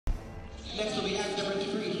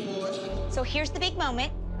So here's the big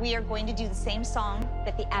moment. We are going to do the same song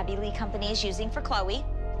that the Abby Lee Company is using for Chloe,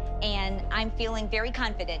 and I'm feeling very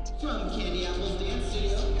confident. From Candy Apple's Dance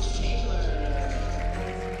Studio, Taylor.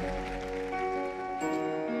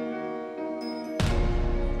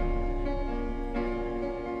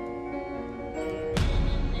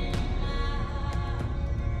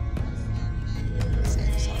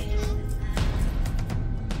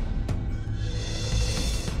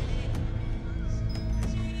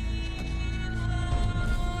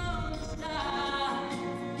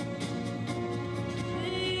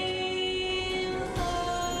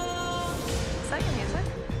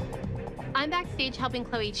 I'm backstage helping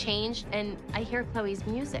Chloe change, and I hear Chloe's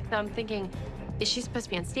music. So I'm thinking, is she supposed to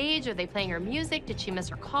be on stage? Are they playing her music? Did she miss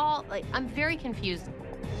her call? Like, I'm very confused.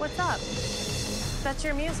 What's up? That's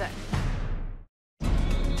your music.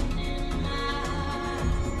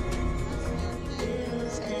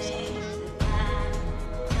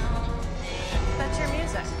 That's your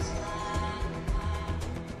music.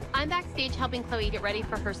 I'm backstage helping Chloe get ready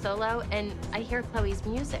for her solo, and I hear Chloe's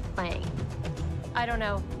music playing. I don't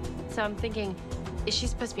know. So I'm thinking, is she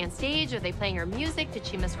supposed to be on stage? Are they playing her music? Did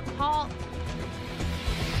she miss her call?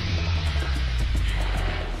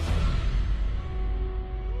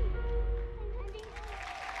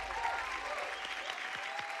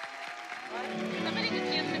 Somebody just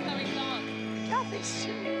danced to Chloe's song. Cathy's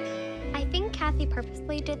too. I think Cathy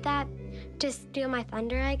purposely did that to steal my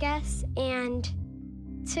thunder, I guess, and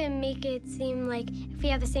to make it seem like if we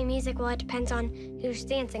have the same music, well, it depends on who's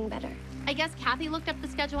dancing better. I guess Cathy looked up the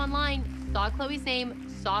schedule online, saw Chloe's name,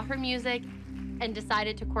 saw her music, and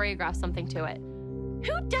decided to choreograph something to it.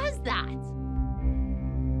 Who does that?